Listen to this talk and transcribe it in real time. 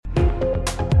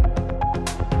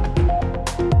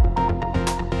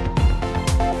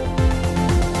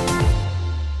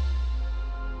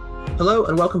Hello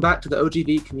and welcome back to the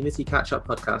OGV Community Catch-Up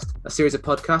Podcast, a series of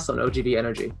podcasts on OGV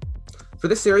Energy. For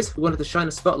this series, we wanted to shine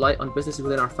a spotlight on businesses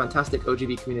within our fantastic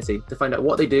OGV community to find out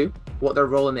what they do, what their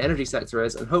role in the energy sector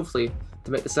is, and hopefully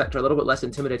to make the sector a little bit less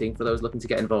intimidating for those looking to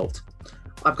get involved.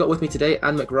 I've got with me today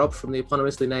Anne McRobb from the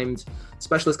eponymously named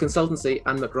specialist consultancy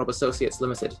Anne McRobb Associates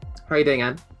Limited. How are you doing,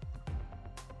 Anne?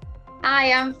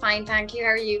 Hi, I'm fine, thank you.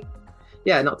 How are you?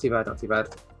 Yeah, not too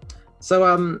bad.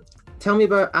 So tell me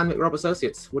about Anne McRobb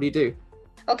Associates. What do you do?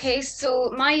 Okay,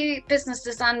 so my business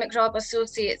is Anne McRobb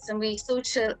Associates, and we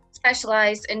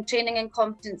specialise in training and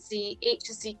competency,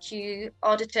 HSEQ,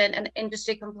 auditing and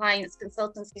industry compliance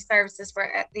consultancy services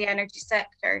for the energy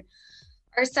sector.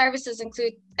 Our services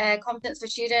include competence for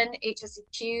student,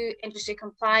 HSEQ, industry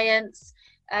compliance,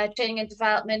 training and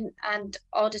development and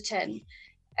auditing.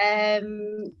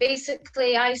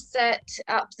 Basically, I set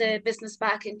up the business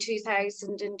back in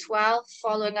 2012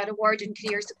 following an award in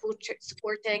career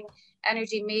supporting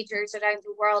energy majors around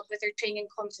the world with their training and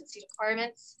competency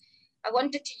requirements. I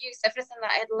wanted to use everything that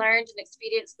I had learned and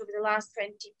experienced over the last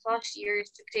 20 plus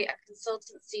years to create a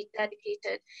consultancy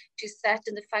dedicated to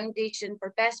setting the foundation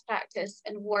for best practice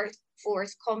and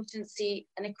workforce competency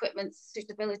and equipment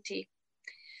suitability.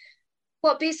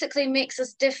 What basically makes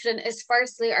us different is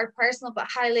firstly our personal but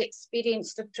highly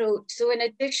experienced approach. So in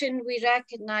addition, we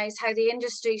recognise how the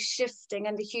industry is shifting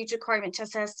and the huge requirement to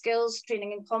assess skills,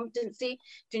 training and competency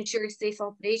to ensure safe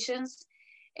operations.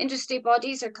 Industry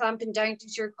bodies are clamping down to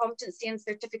ensure competency and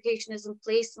certification is in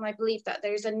place, and I believe that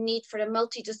there is a need for a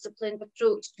multidisciplined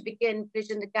approach to begin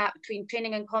bridging the gap between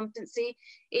training and competency,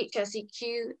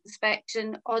 HSEQ,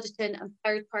 inspection, auditing and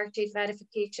third-party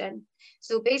verification.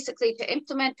 So basically, to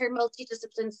implement our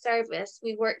multidisciplined service,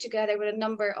 we work together with a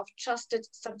number of trusted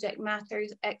subject matter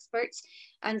experts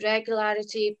and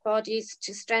regulatory bodies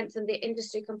to strengthen the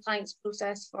industry compliance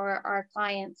process for our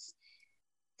clients.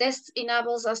 This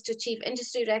enables us to achieve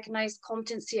industry-recognised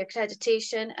competency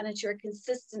accreditation and ensure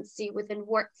consistency within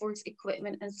workforce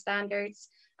equipment and standards.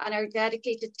 And our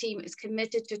dedicated team is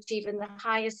committed to achieving the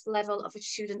highest level of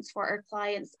assurance for our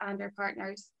clients and our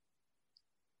partners.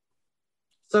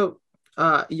 So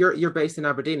you're based in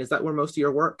Aberdeen. Is that where most of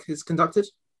your work is conducted?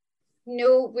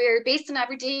 No, we're based in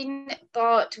Aberdeen,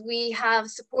 but we have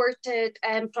supported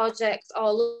projects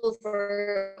all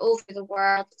over the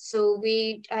world. So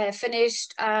we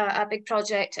finished a big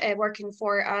project working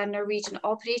for a Norwegian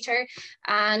operator,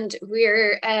 and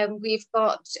we've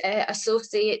got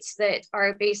associates that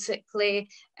are basically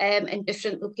in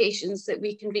different locations that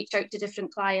we can reach out to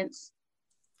different clients.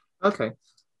 Okay,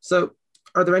 so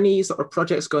are there any sort of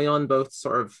projects going on both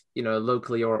sort of,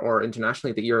 locally or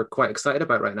internationally that you're quite excited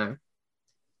about right now?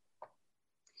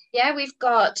 Yeah, we've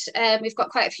got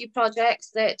quite a few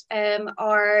projects that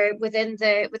are within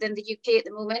the UK at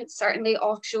the moment. Certainly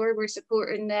offshore, we're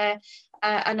supporting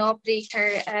an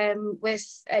operator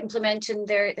with implementing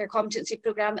their competency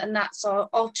program, and that's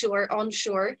offshore,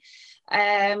 onshore.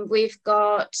 We've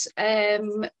got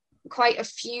quite a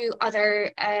few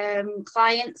other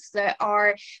clients that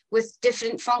are with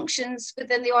different functions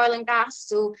within the oil and gas,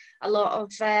 so a lot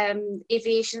of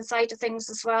aviation side of things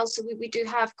as well. So we do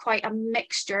have quite a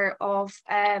mixture of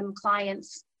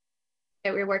clients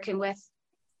that we're working with.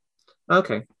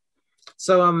 Okay,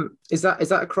 so is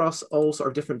that across all sort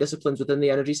of different disciplines within the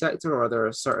energy sector, or are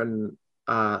there certain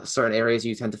areas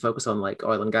you tend to focus on, like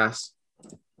oil and gas?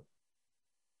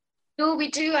 No,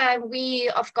 we do. We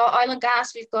have got oil and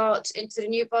gas, we've got into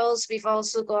renewables, we've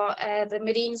also got the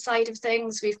marine side of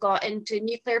things, we've got into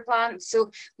nuclear plants.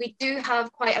 So we do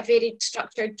have quite a varied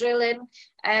structured drilling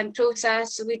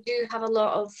process. So we do have a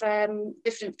lot of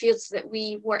different fields that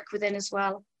we work within as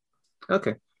well.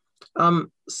 Okay.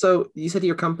 So you said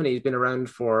your company has been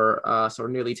around for sort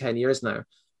of nearly 10 years now.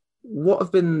 What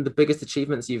have been the biggest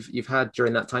achievements you've had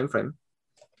during that time frame?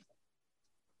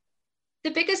 The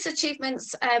biggest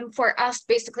achievements for us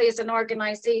basically as an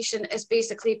organisation is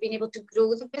basically being able to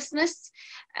grow the business.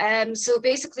 So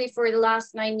basically for the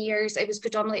last 9 years, it was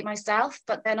predominantly myself,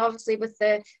 but then obviously with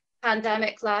the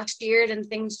pandemic last year and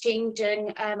things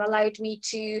changing allowed me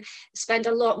to spend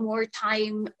a lot more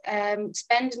time,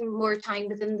 spending more time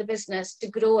within the business to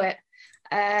grow it.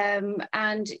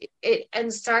 And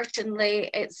it's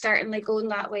certainly going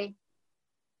that way.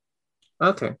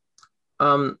 Okay.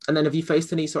 And then have you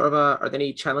faced any sort of, are there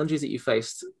any challenges that you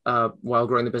faced while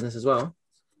growing the business as well?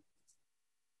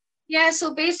 Yeah,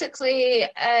 so basically,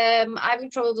 I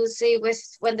would probably say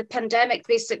when the pandemic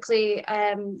basically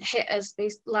hit us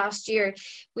last year,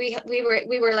 we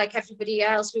were like everybody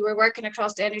else. We were working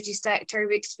across the energy sector.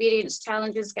 We experienced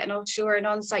challenges getting offshore and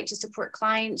on site to support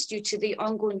clients due to the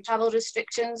ongoing travel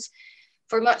restrictions.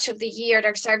 For much of the year,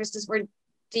 our services were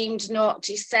deemed not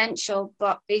essential,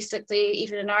 but basically,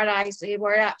 even in our eyes, they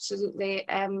were absolutely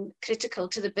critical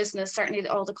to the business, certainly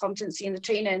all the competency and the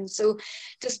training. So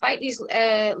despite these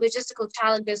logistical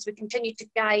challenges, we continue to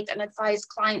guide and advise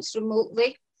clients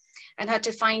remotely and had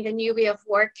to find a new way of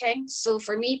working. So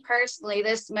for me personally,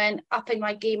 this meant upping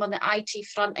my game on the IT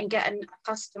front and getting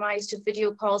customized to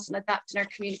video calls and adapting our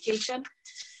communication.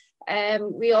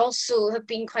 We also have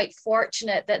been quite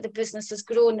fortunate that the business has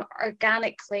grown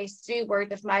organically through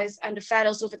word of mouth and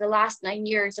referrals over the last 9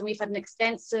 years, and we've had an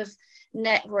extensive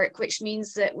network, which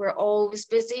means that we're always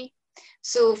busy.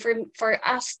 So for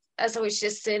us, as I was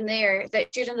just saying there,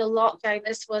 that during the lockdown,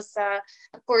 this was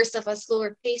of course of a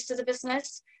slower pace to the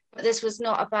business, but this was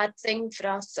not a bad thing for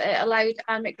us. It allowed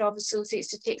Anne McRobb Associates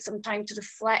to take some time to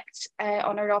reflect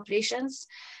on our operations.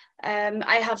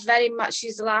 I have very much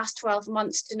used the last 12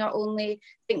 months to not only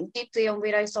think deeply on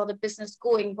where I saw the business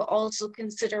going, but also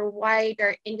consider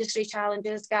wider industry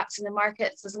challenges, gaps in the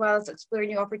markets, as well as explore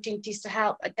new opportunities to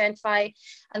help identify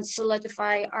and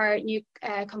solidify our new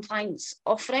compliance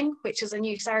offering, which is a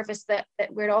new service that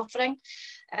we're offering.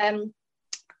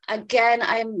 Again,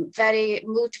 I'm very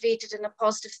motivated and a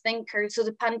positive thinker. So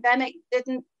the pandemic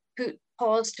didn't put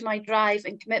pause to my drive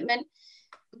and commitment.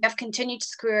 We have continued to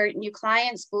secure new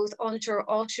clients, both onshore,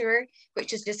 offshore,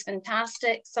 which is just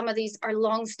fantastic. Some of these are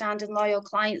long-standing loyal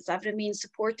clients that have remained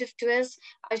supportive to us,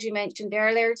 as you mentioned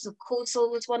earlier. So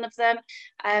COSL was one of them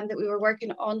that we were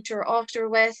working onshore, offshore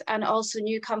with, and also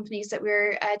new companies that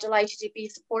we're delighted to be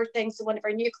supporting. So one of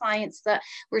our new clients that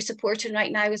we're supporting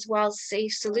right now is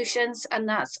WellSafe Solutions, and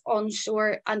that's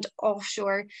onshore and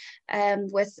offshore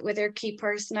with their key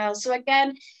personnel. So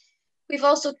again, we've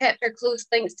also kept our close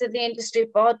links to the industry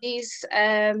bodies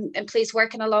in place,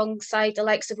 working alongside the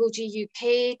likes of OG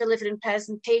UK, delivering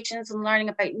presentations and learning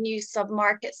about new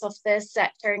sub-markets of this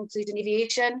sector, including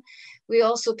aviation. We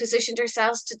also positioned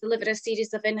ourselves to deliver a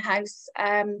series of in-house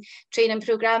training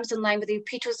programmes in line with the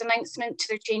UPITO's announcement to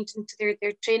their change into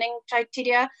their training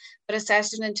criteria for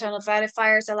assessing internal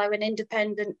verifiers, allowing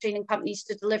independent training companies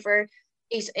to deliver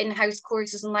these in-house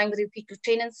courses in line with the UPITO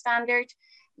training standard.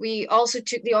 We also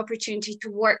took the opportunity to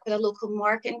work with a local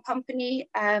marketing company,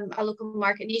 a local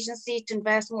marketing agency, to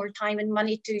invest more time and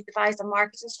money to devise a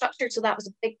marketing structure. So that was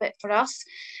a big bit for us.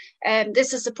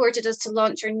 This has supported us to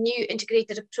launch our new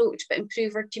integrated approach, but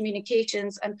improve our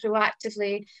communications and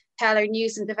proactively tell our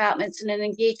news and developments in an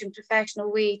engaging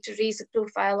professional way to raise the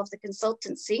profile of the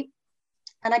consultancy.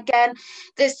 And again,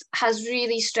 this has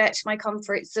really stretched my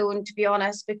comfort zone, to be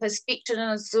honest, because featuring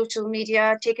on social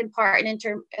media, taking part in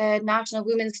International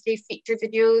Women's Day feature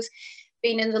videos,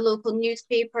 being in the local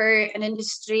newspaper and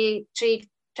industry trade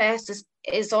press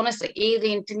is honestly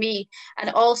alien to me.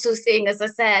 And also saying, as I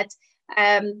said,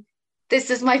 this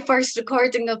is my first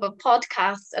recording of a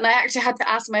podcast, and I actually had to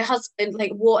ask my husband,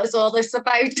 like, what is all this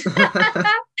about?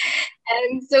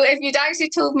 So if you'd actually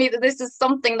told me that this is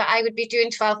something that I would be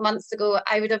doing 12 months ago,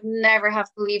 I would have never have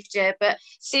believed you. But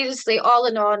seriously, all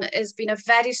in all, it's been a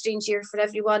very strange year for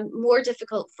everyone, more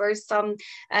difficult for some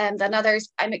than others.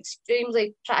 I'm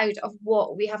extremely proud of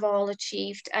what we have all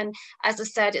achieved. And as I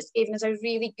said, it's given us a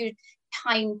really good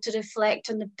time to reflect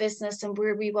on the business and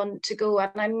where we want to go.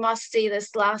 And I must say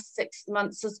this last 6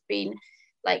 months has been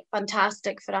like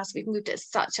fantastic for us. We've moved at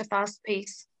such a fast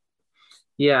pace.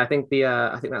 Yeah, I think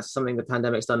that's something the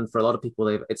pandemic's done for a lot of people.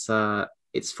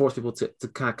 It's forced people to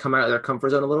kind of come out of their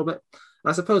comfort zone a little bit. And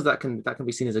I suppose that can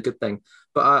be seen as a good thing.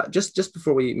 But just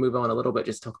before we move on a little bit,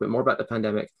 just talk a bit more about the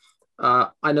pandemic.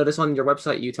 I noticed on your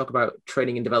website you talk about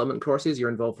training and development courses. You're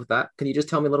involved with that. Can you just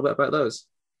tell me a little bit about those?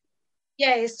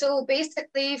 Yeah, so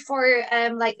basically for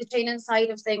like the training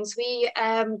side of things, we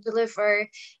deliver.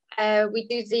 We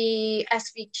do the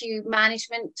SVQ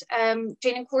management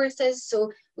training courses,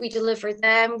 so we deliver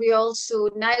them. We also,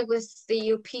 now with the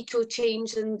UPITO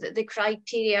change and the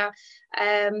criteria,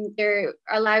 they're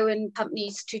allowing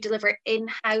companies to deliver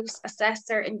in-house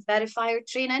assessor and verifier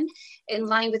training in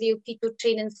line with the UPITO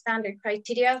training standard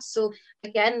criteria. So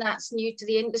again, that's new to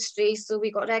the industry. So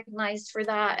we got recognised for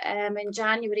that in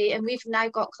January, and we've now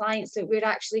got clients that we're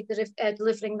actually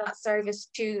delivering that service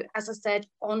to, as I said,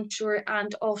 onshore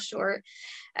and offshore,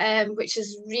 which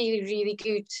is really, really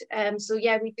good. So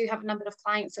yeah, we do have a number of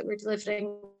clients that we're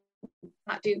delivering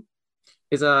that do.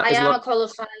 I am a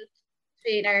qualified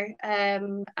trainer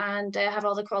and have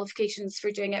all the qualifications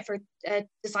for doing it, for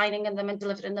designing them and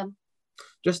delivering them.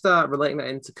 Just relating that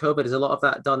into COVID, is a lot of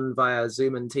that done via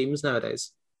Zoom and Teams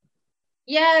nowadays?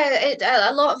 Yeah,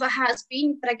 a lot of it has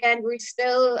been, but again, we're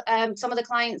still, some of the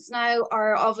clients now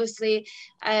are obviously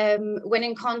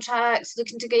winning contracts,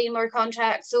 looking to gain more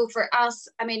contracts. So for us,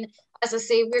 I mean, as I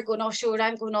say, we're going offshore,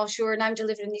 I'm going offshore, and I'm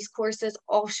delivering these courses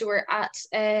offshore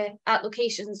at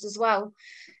locations as well.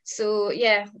 So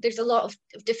yeah, there's a lot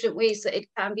of different ways that it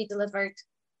can be delivered.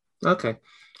 Okay.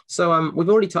 So we've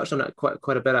already touched on it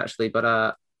quite a bit actually,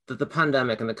 but the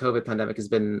pandemic and the COVID pandemic has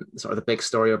been sort of the big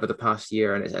story over the past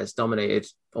year, and it has dominated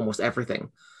almost everything.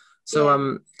 So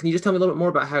Yeah. can you just tell me a little bit more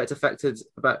about how it's affected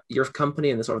about your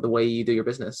company and the sort of the way you do your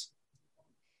business?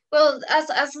 Well, as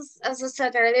I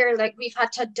said earlier, like we've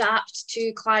had to adapt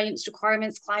to clients'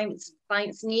 requirements,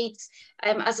 clients' needs.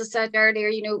 As I said earlier,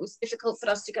 it was difficult for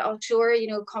us to get offshore.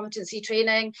 Competency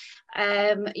training,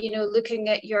 looking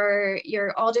at your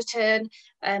auditing,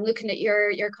 looking at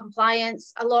your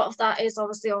compliance. A lot of that is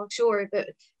obviously offshore, but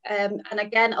and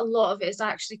again, a lot of it is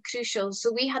actually crucial.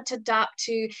 So we had to adapt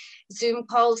to Zoom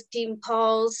calls, team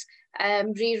calls.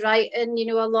 Rewriting,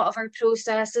 a lot of our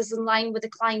processes in line with the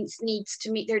client's needs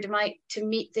to meet their their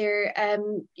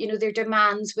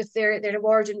demands with their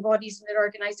awarding bodies and their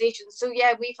organisations. So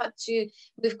yeah, we've had to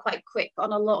move quite quick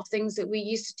on a lot of things that we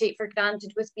used to take for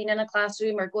granted with being in a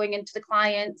classroom or going into the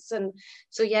clients. And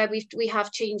so yeah, we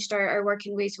have changed our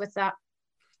working ways with that.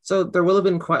 So there will have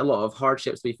been quite a lot of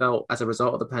hardships we felt as a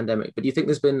result of the pandemic, but do you think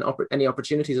there's been any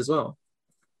opportunities as well?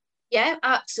 Yeah,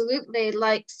 absolutely.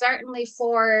 Like certainly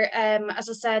for, as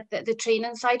I said, the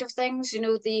training side of things,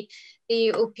 the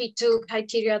OPITO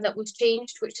criteria that was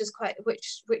changed, which is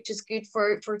good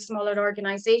for smaller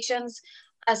organisations.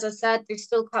 As I said, there's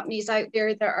still companies out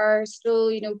there that are still,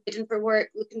 bidding for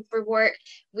work, looking for work.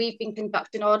 We've been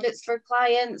conducting audits for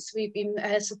clients. We've been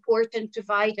supporting,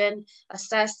 providing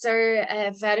assessor,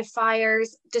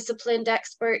 verifiers, disciplined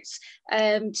experts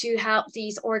to help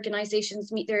these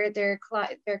organisations meet their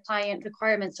client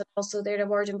requirements and also their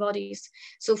awarding bodies.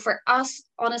 So for us,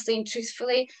 honestly and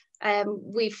truthfully,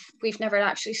 we've never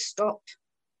actually stopped.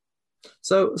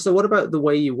 So what about the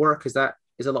way you work? Is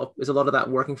a lot of that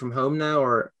working from home now,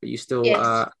 or are you still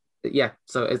Yes. Yeah,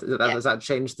 so has that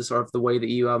changed the sort of the way that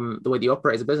you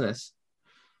operate as a business?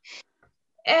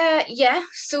 Yeah,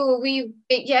 so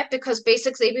because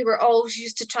basically we were always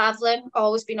used to traveling,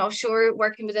 always been offshore,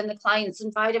 working within the client's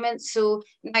environment. So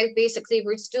now basically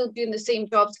we're still doing the same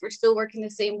jobs, we're still working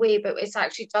the same way, but it's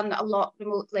actually done a lot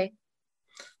remotely.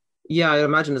 Yeah, I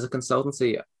imagine as a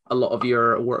consultancy, a lot of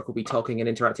your work will be talking and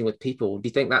interacting with people. Do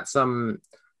you think that's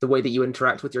the way that you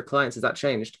interact with your clients, has that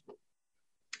changed?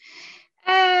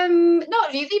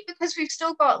 Not really, because we've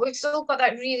still got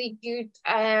that really good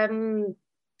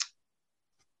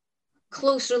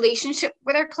close relationship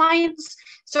with our clients.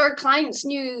 So our clients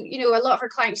knew, a lot of our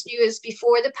clients knew us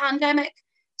before the pandemic.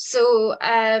 So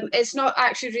it's not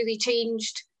actually really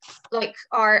changed like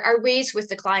our ways with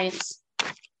the clients.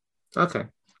 Okay.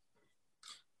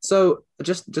 So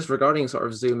just regarding sort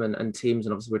of Zoom and Teams,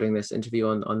 and obviously we're doing this interview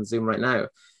on Zoom right now.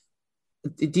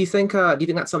 Do you think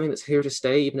that's something that's here to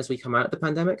stay even as we come out of the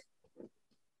pandemic?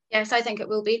 Yes, I think it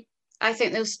will be. I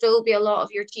think there'll still be a lot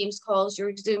of your Teams calls,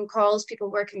 your Zoom calls, people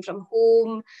working from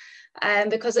home,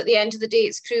 because at the end of the day,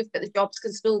 it's proof that the jobs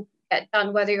can still get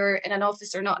done whether you're in an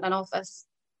office or not in an office.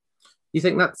 Do you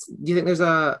think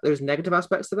there's negative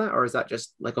aspects to that, or is that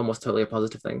just like almost totally a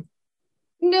positive thing?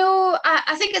 No,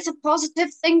 I think it's a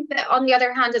positive thing, but on the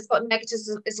other hand, it's got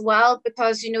negatives as well,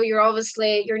 because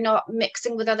you're not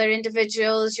mixing with other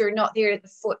individuals, you're not there at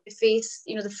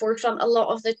the forefront a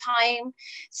lot of the time.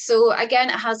 So again,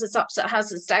 it has its ups, it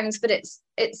has its downs, but it's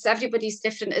everybody's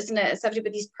different, isn't it? It's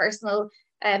everybody's personal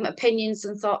opinions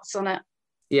and thoughts on it.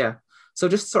 Yeah. So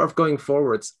just sort of going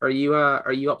forwards, are you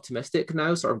optimistic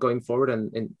now, sort of going forward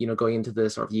and going into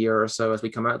the sort of year or so as we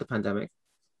come out of the pandemic?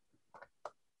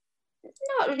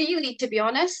 Not really, to be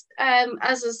honest.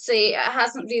 As I say, it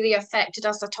hasn't really affected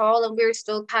us at all, and we're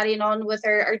still carrying on with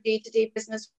our day-to-day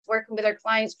business, working with our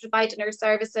clients, providing our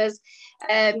services.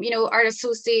 Our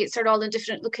associates are all in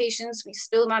different locations. We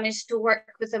still manage to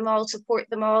work with them all, support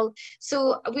them all.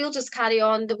 So we'll just carry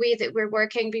on the way that we're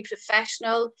working, be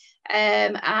professional,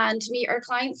 and meet our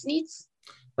clients' needs.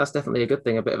 That's definitely a good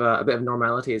thing. A bit of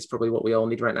normality is probably what we all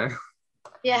need right now.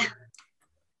 Yeah.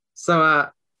 So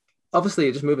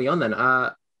obviously, just moving on then,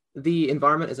 the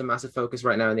environment is a massive focus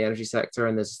right now in the energy sector,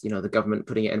 and there's the government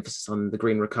putting emphasis on the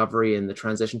green recovery and the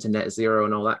transition to net zero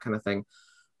and all that kind of thing.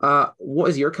 What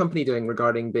is your company doing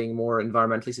regarding being more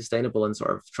environmentally sustainable and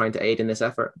sort of trying to aid in this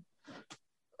effort?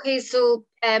 Okay, so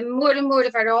more and more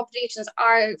of our operations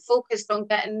are focused on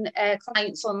getting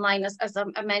clients online, as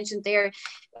I mentioned there.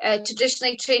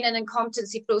 Traditionally, training and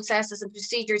competency processes and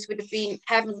procedures would have been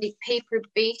heavily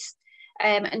paper-based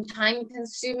and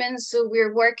time-consuming. So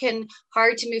we're working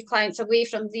hard to move clients away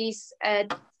from these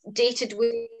dated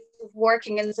ways of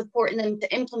working and supporting them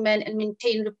to implement and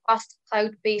maintain robust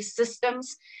cloud-based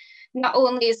systems. not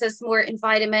only is this more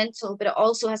environmental, but it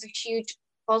also has a huge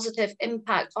positive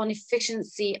impact on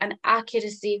efficiency and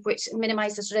accuracy, which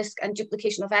minimizes risk and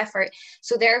duplication of effort.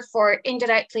 So therefore,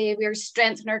 indirectly, we are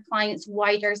strengthening our clients'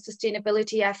 wider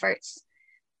sustainability efforts.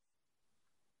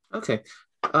 Okay.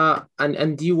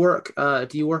 And do you work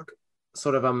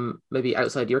sort of maybe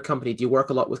outside your company? Do you work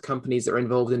a lot with companies that are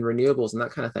involved in renewables and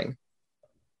that kind of thing?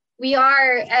 We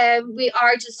are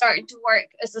just starting to work,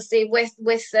 as I say, with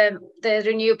the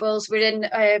renewables.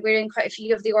 We're in quite a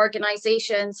few of the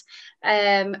organisations,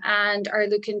 and are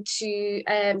looking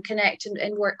to connect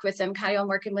and work with them, carry on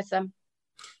working with them.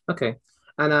 Okay,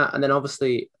 and then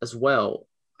obviously as well,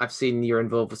 I've seen you're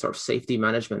involved with sort of safety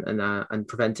management and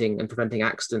preventing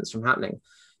accidents from happening.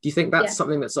 Do you think that's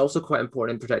something that's also quite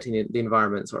important in protecting the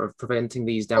environment, sort of preventing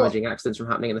these damaging accidents from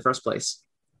happening in the first place?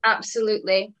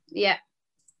 Absolutely, yeah.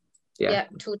 Yeah,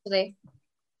 totally.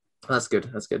 That's good.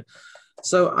 That's good.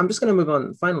 So I'm just going to move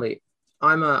on. Finally,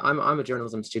 I'm a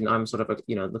journalism student. I'm sort of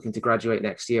looking to graduate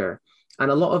next year, and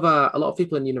a lot of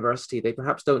people in university, they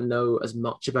perhaps don't know as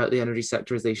much about the energy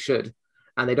sector as they should,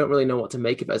 and they don't really know what to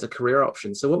make of it as a career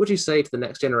option. So what would you say to the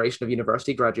next generation of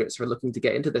university graduates who are looking to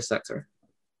get into this sector?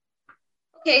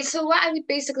 Okay, so what I would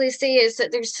basically say is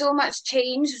that there's so much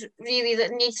change really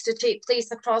that needs to take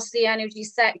place across the energy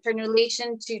sector in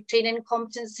relation to training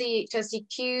competency,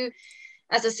 HSEQ,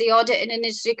 as I say, audit and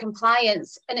industry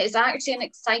compliance. And it's actually an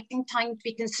exciting time to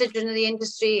be considering the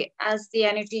industry as the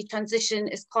energy transition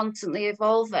is constantly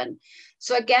evolving.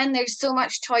 So again, there's so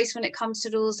much choice when it comes to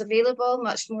roles available,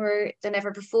 much more than ever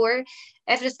before.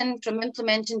 Everything from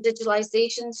implementing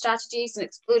digitalization strategies and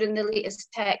exploring the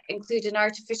latest tech, including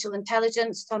artificial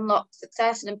intelligence to unlock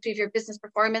success and improve your business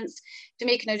performance, to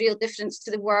making a real difference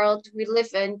to the world we live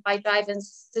in by driving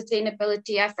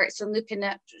sustainability efforts and looking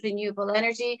at renewable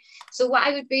energy. So what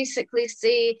I would basically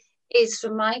say is,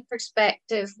 from my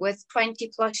perspective, with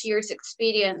 20 plus years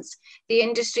experience, the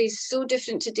industry is so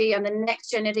different today, and the next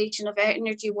generation of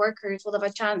energy workers will have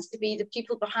a chance to be the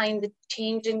people behind the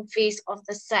changing face of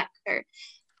the sector.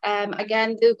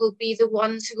 Again, they will be the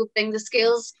ones who will bring the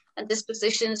skills and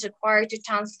dispositions required to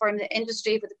transform the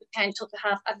industry with the potential to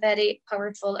have a very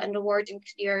powerful and rewarding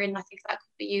career. And I think that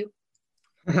could be you.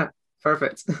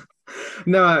 Perfect.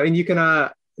 No, I mean, you can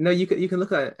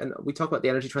look at it, and we talked about the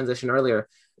energy transition earlier.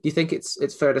 Do you think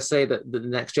it's fair to say that the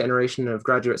next generation of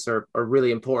graduates are really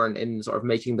important in sort of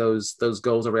making those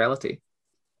goals a reality?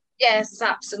 Yes,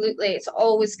 absolutely. It's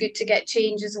always good to get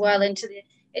change as well into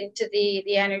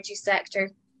the energy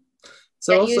sector.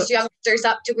 So also, use youngsters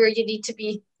up to where you need to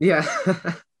be. Yeah.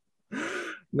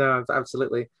 No,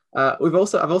 absolutely. I've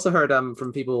also heard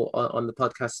from people on the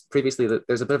podcast previously that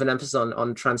there's a bit of an emphasis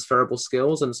on transferable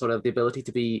skills and sort of the ability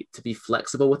to be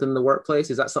flexible within the workplace.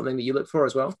 Is that something that you look for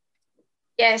as well?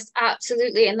 Yes,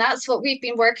 absolutely. And that's what we've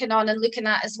been working on and looking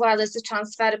at, as well as the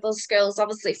transferable skills,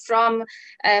 obviously from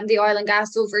the oil and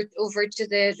gas over to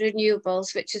the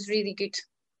renewables, which is really good.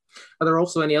 Are there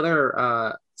also any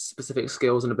other specific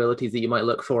skills and abilities that you might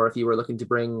look for if you were looking to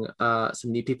bring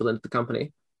some new people into the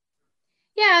company?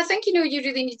 Yeah, I think, you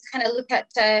really need to kind of look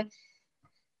at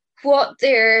what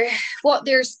their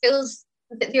skills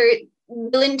that they're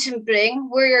willing to bring,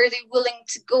 where are they willing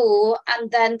to go,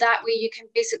 and then that way you can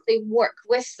basically work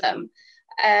with them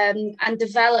and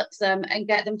develop them and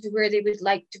get them to where they would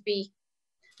like to be,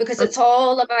 because it's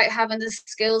all about having the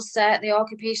skill set, the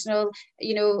occupational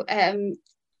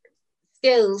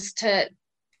skills to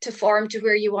form to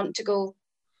where you want to go.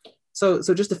 So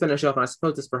just to finish off, and I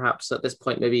suppose this perhaps at this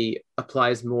point maybe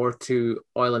applies more to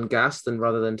oil and gas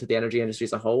rather than to the energy industry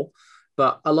as a whole.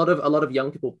 But a lot of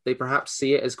young people, they perhaps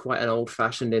see it as quite an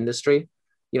old-fashioned industry.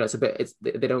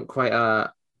 They don't quite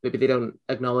maybe they don't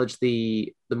acknowledge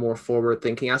the more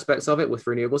forward-thinking aspects of it with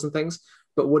renewables and things.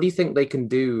 But what do you think they can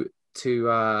do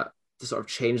to sort of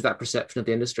change that perception of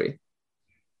the industry?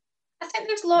 I think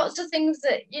there's lots of things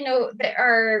that that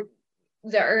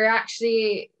are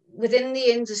actually within the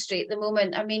industry at the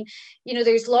moment. I mean,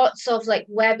 there's lots of like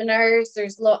webinars,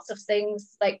 there's lots of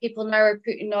things like people now are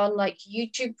putting on like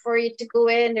YouTube for you to go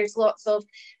in. There's lots of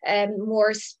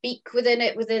more speak within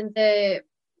the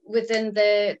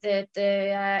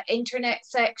internet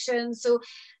section. So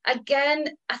again,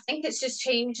 I think it's just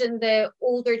changing the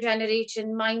older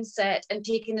generation mindset and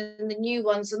taking in the new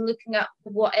ones and looking at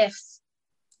what ifs.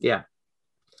 Yeah.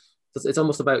 It's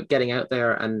almost about getting out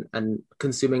there and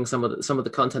consuming some of the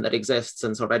content that exists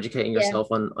and sort of educating yourself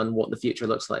on what the future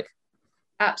looks like.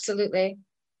 Absolutely.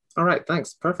 All right,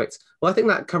 thanks. Perfect. Well, I think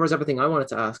that covers everything I wanted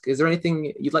to ask. Is there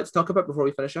anything you'd like to talk about before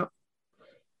we finish up?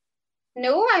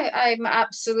 No, I'm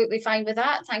absolutely fine with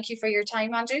that. Thank you for your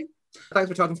time, Andrew. Thanks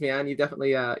for talking to me, Anne. You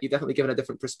definitely given a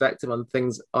different perspective on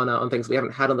things on things we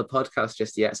haven't had on the podcast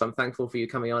just yet. So I'm thankful for you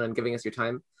coming on and giving us your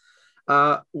time.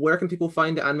 Where can people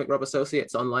find Anne McRobb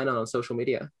Associates online and on social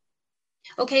media?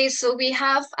 Okay, so we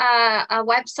have a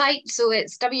website. So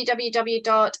it's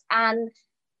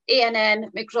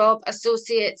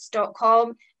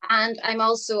www.annmcrobbassociates.com. And I'm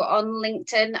also on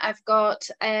LinkedIn. I've got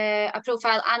a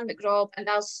profile, Anne McRobb, and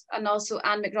also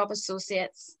Anne McRobb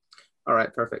Associates. All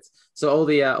right, perfect. So all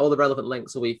the relevant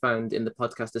links will be found in the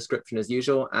podcast description as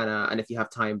usual, and if you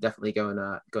have time, definitely go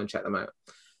and check them out.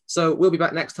 So we'll be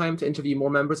back next time to interview more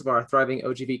members of our thriving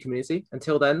OGV community.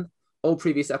 Until then, all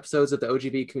previous episodes of the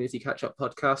OGV Community Catch-Up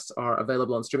podcast are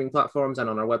available on streaming platforms and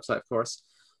on our website, of course.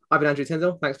 I've been Andrew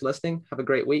Tyndall. Thanks for listening. Have a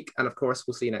great week, and of course,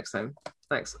 we'll see you next time.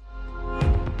 Thanks.